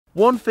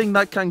One thing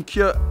that can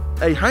cure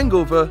a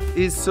hangover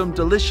is some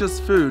delicious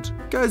food.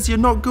 Guys, you're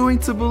not going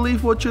to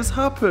believe what just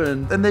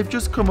happened. And they've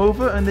just come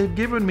over and they've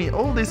given me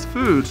all this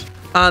food.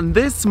 And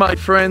this, my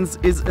friends,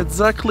 is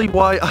exactly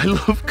why I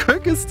love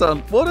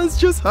Kyrgyzstan. What has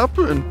just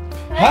happened?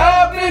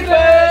 Happy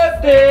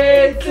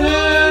birthday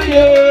to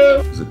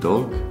you! Is it a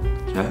dog?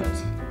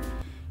 Cat?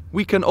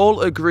 We can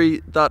all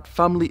agree that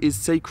family is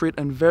sacred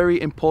and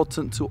very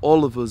important to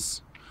all of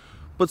us.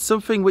 But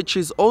something which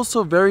is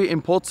also very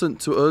important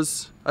to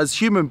us as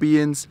human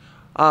beings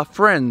are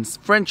friends,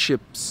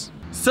 friendships.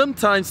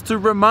 Sometimes to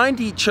remind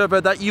each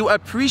other that you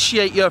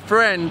appreciate your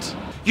friend,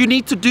 you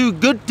need to do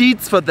good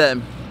deeds for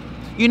them.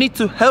 You need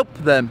to help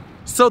them.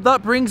 So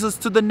that brings us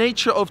to the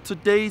nature of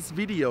today's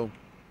video.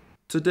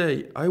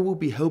 Today, I will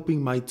be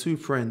helping my two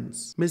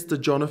friends, Mr.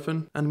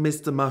 Jonathan and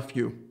Mr.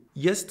 Matthew.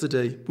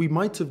 Yesterday, we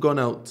might have gone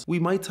out. We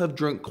might have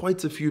drunk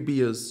quite a few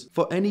beers.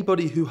 For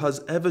anybody who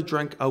has ever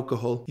drank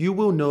alcohol, you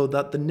will know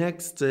that the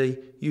next day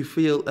you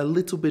feel a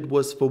little bit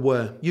worse for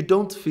wear. You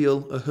don't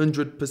feel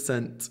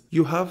 100%.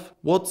 You have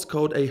what's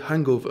called a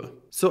hangover.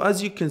 So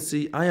as you can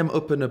see, I am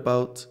up and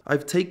about.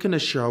 I've taken a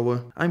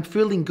shower. I'm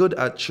feeling good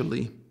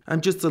actually. I'm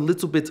just a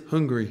little bit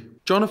hungry.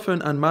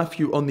 Jonathan and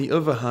Matthew, on the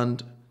other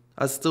hand,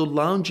 are still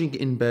lounging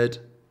in bed,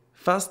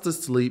 fast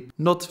asleep,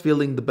 not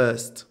feeling the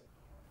best.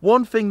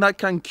 One thing that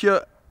can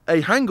cure a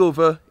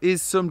hangover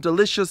is some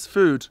delicious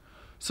food.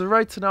 So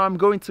right now I'm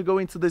going to go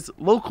into this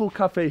local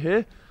cafe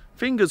here.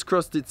 Fingers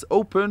crossed it's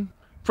open.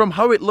 From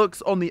how it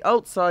looks on the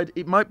outside,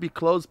 it might be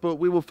closed, but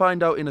we will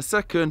find out in a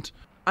second.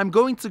 I'm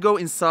going to go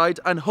inside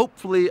and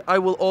hopefully I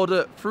will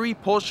order 3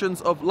 portions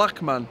of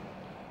lakman,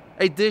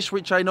 a dish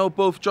which I know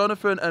both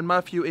Jonathan and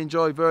Matthew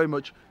enjoy very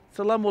much.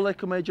 Salamu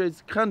alaikum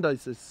AJ's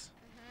kandaisis.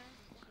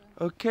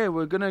 Okay,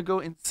 we're gonna go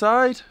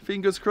inside.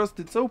 Fingers crossed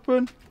it's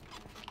open.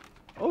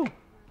 Oh,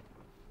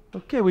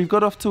 okay, we've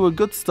got off to a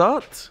good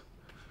start.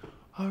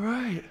 All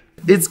right.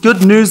 It's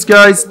good news,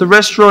 guys. The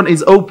restaurant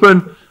is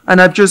open and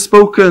I've just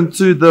spoken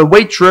to the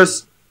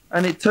waitress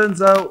and it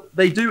turns out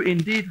they do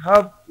indeed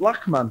have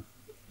lakman.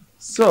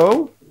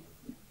 So,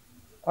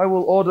 I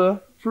will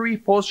order 3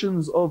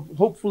 portions of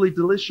hopefully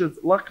delicious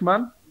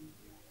lakman,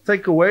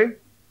 takeaway,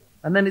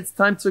 and then it's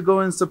time to go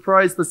and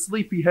surprise the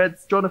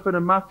sleepyheads, Jonathan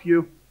and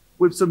Matthew,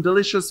 with some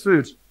delicious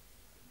food.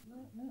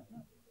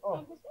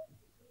 Oh,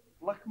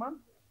 lakman?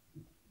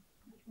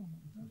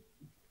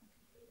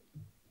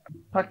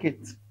 Packet,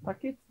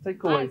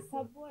 takeaway.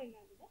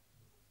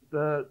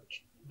 The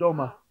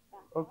Doma.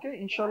 Okay,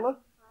 inshallah.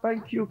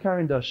 Thank you,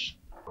 Karindash.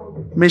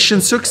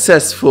 Mission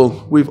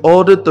successful. We've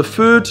ordered the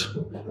food.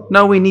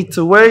 Now we need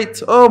to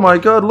wait. Oh my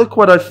god, look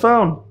what I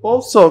found.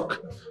 Borsok.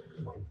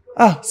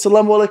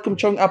 Salamu alaikum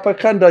chong apa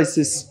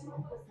kandaisis.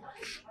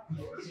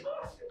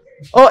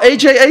 Oh,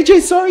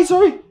 AJ,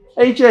 sorry.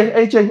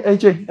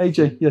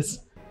 AJ, yes.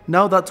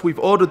 Now that we've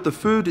ordered the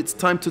food, it's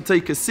time to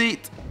take a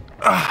seat.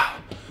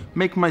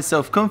 Make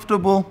myself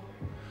comfortable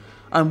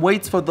and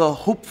wait for the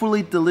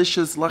hopefully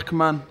delicious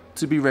lakman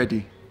to be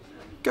ready.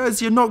 Guys,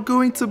 you're not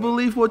going to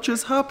believe what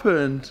just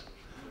happened.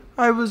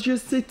 I was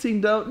just sitting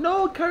down.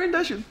 No,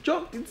 Karindash,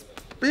 it's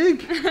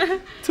big.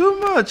 Too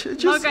much.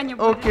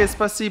 Okay,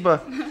 spasiba.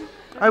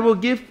 I will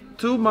give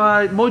to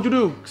my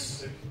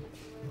modrugs.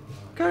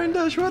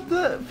 Karindash, what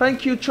the?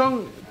 Thank you,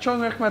 Chong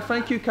Rahmat.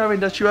 Thank you,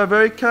 Karindash. You are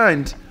very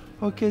kind.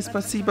 Okay,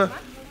 spasiba.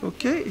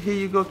 Okay, here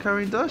you go,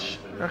 Karindash.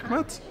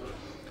 Rahmat.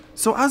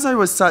 So as I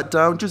was sat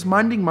down, just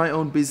minding my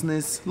own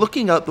business,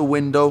 looking out the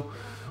window,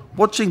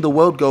 watching the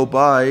world go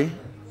by,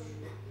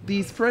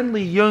 these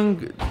friendly young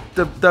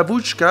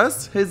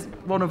davuchkas, here's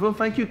one of them,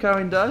 thank you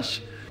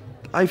Karindash.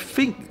 I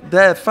think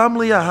their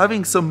family are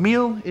having some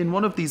meal in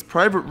one of these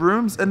private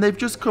rooms and they've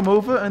just come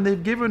over and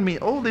they've given me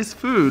all this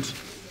food.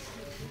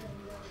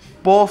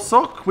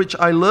 Borsok, which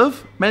I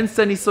love. Men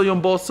seni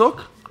soyun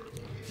borsok.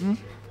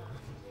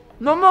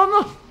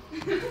 No.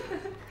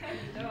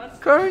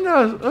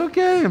 Karindash,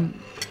 okay.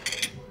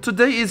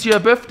 Today is your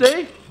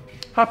birthday.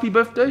 Happy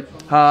birthday.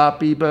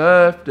 Happy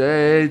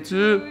birthday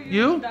to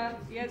you.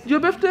 Yes. Your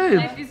birthday.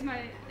 That is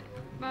my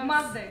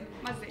mom's day.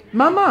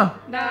 Mama.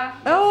 Da.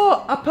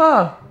 Oh,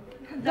 Appa.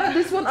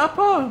 This one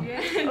Appa.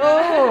 Yeah.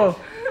 Oh.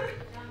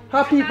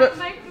 Happy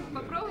birthday.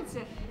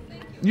 Попробуйте.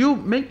 You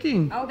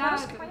making? Да.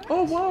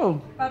 Oh,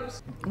 wow.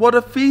 What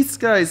a feast,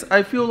 guys.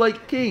 I feel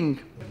like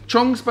king.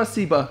 Chong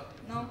spasiba.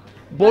 No.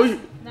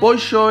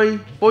 Boyshoy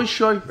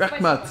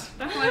Rahmat.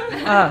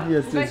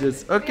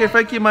 Yes. Okay,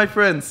 thank you, my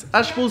friends.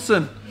 Ash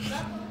Bulson.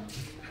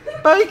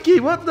 Mikey,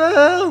 what the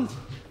hell?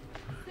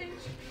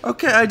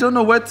 Okay, I don't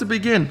know where to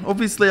begin.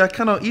 Obviously, I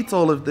cannot eat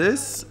all of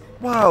this.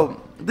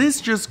 Wow,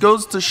 this just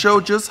goes to show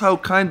just how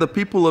kind the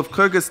people of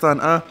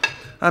Kyrgyzstan are.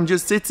 I'm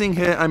just sitting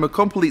here, I'm a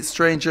complete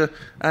stranger,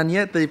 and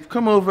yet they've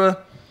come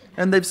over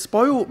and they've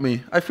spoiled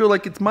me. I feel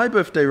like it's my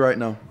birthday right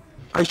now.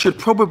 I should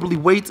probably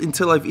wait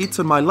until I've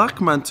eaten my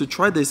lakman to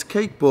try this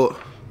cake, but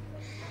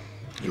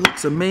it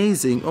looks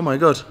amazing. Oh my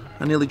god,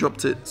 I nearly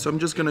dropped it. So I'm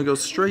just gonna go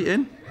straight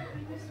in.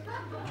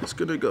 That's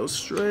good.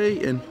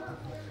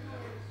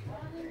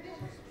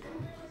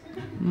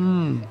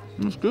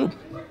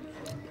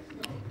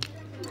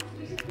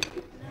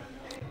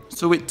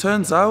 So it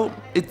turns out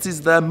it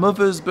is their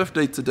mother's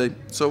birthday today.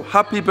 So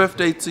happy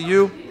birthday to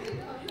you,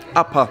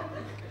 Appa.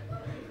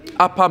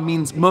 Appa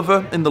means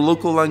mother in the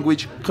local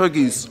language,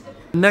 Kyrgyz.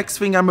 Next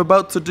thing I'm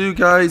about to do,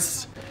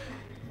 guys,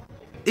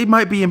 it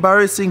might be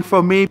embarrassing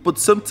for me, but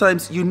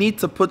sometimes you need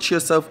to put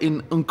yourself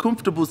in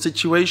uncomfortable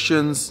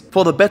situations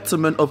for the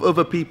betterment of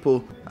other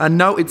people. And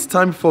now it's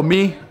time for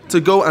me to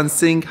go and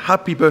sing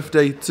happy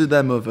birthday to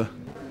their mother.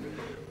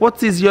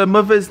 What is your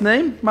mother's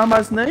name?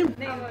 Mama's name?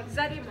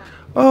 Zarima.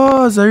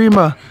 Oh,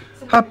 Zarima.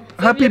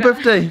 Happy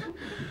birthday.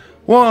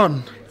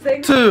 1,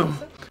 2.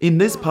 In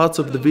this part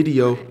of the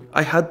video,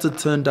 I had to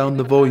turn down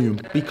the volume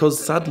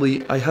because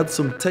sadly I had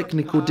some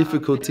technical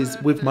difficulties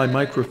with my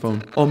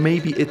microphone. Or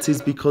maybe it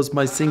is because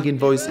my singing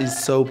voice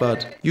is so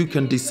bad. You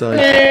can decide.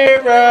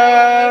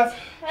 Mira,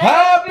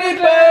 happy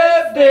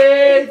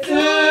birthday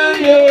to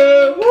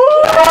you.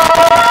 Woo!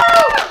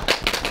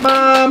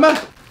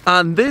 Mama!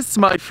 And this,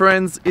 my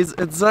friends, is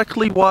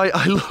exactly why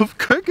I love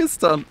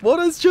Kyrgyzstan. What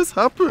has just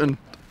happened?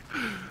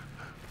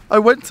 I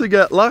went to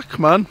get lak,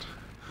 man,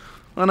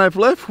 and I've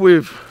left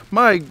with,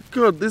 my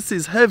god, this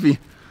is heavy.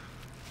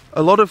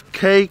 A lot of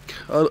cake,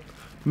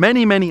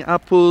 many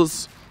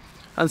apples,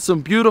 and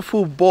some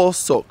beautiful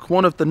borsok,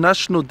 one of the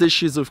national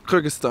dishes of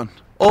Kyrgyzstan.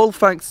 All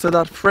thanks to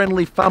that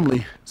friendly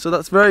family. So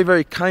that's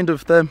very kind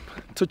of them.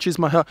 Touches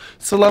my heart.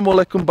 Assalamu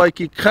alaikum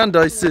baiki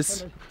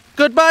khandaisis.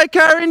 Goodbye,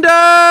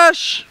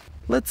 Karindash!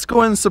 Let's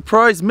go and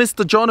surprise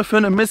Mr.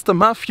 Jonathan and Mr.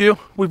 Matthew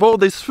with all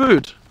this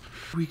food.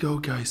 Here we go,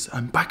 guys.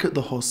 I'm back at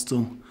the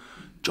hostel.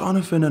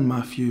 Jonathan and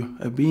Matthew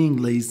are being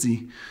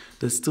lazy.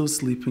 They're still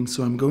sleeping,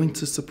 so I'm going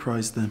to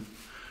surprise them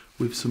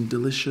with some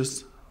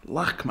delicious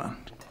lakman.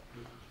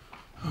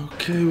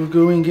 Okay, we're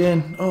going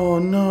in. Oh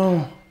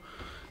no,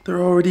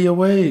 they're already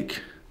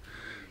awake.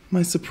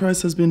 My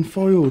surprise has been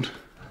foiled.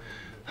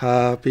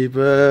 Happy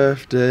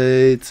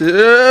birthday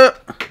to...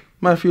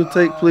 Matthew,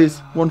 take please.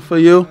 One for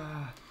you.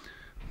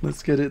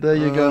 Let's get it. There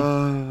you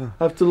go.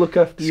 Have to look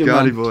after you,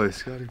 man. Boy.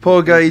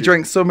 Poor guy, he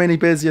drank so many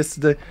beers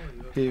yesterday.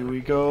 Here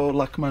we go,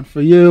 lakman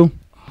for you.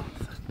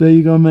 There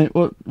you go, mate.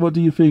 What do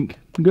you think?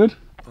 Good?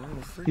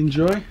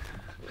 Enjoy.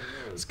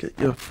 Let's get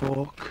your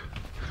fork.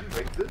 Did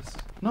you make this?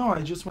 No,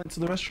 I just went to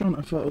the restaurant.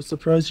 I thought I would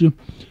surprise you.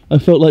 I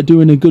felt like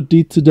doing a good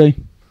deed today.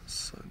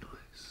 So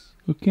nice.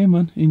 Okay,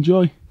 man.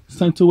 Enjoy. It's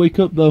time to wake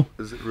up, though.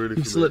 Is it really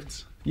You've for me?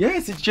 slept.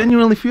 Yes, it's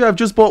genuinely for you. I've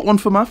just bought one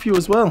for Matthew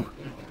as well.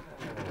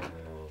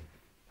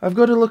 I've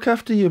got to look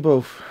after you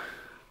both.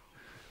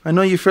 I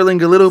know you're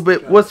feeling a little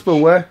bit worse for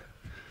wear.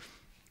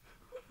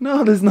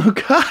 No, there's no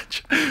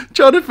catch.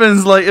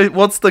 Jonathan's like,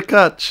 what's the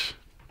catch?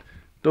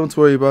 Don't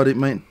worry about it,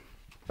 mate.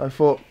 I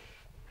felt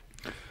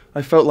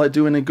like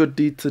doing a good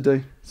deed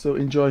today. So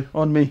enjoy.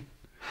 On me.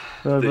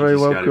 You're very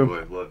welcome.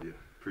 Boy. Love you.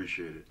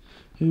 Appreciate it.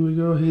 Here we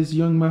go. Here's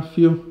young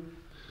Matthew.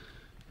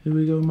 Here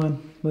we go,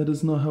 man. Let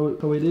us know how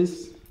it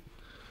is.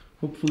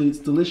 Hopefully it's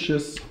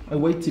delicious. I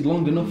waited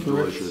long enough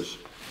for it. Delicious.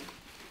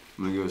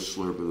 I'm gonna go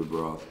slurp of the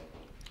broth.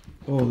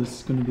 Oh, this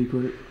is gonna be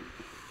great.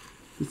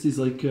 This is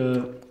like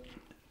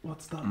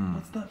what's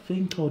that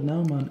thing called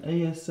now, man?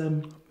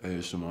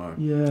 ASMR.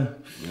 Yeah.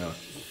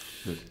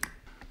 Good.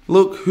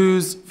 Look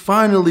who's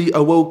finally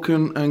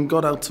awoken and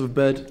got out of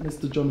bed.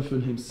 Mr.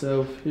 Jonathan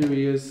himself. Here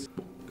he is.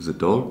 Is it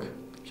dog?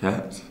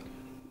 Cat?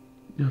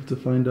 You have to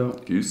find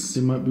out. Goose?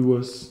 It might be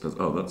worse. That's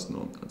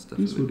not. That's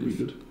definitely Goose would be beef.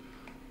 good.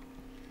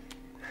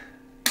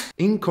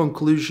 In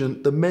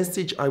conclusion, the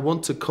message I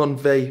want to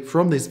convey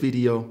from this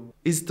video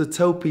is to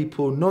tell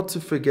people not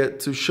to forget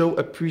to show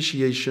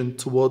appreciation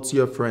towards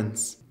your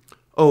friends.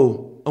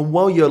 Oh, and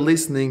while you're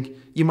listening,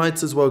 you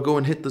might as well go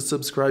and hit the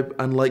subscribe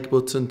and like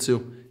button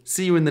too.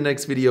 See you in the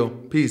next video.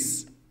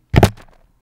 Peace.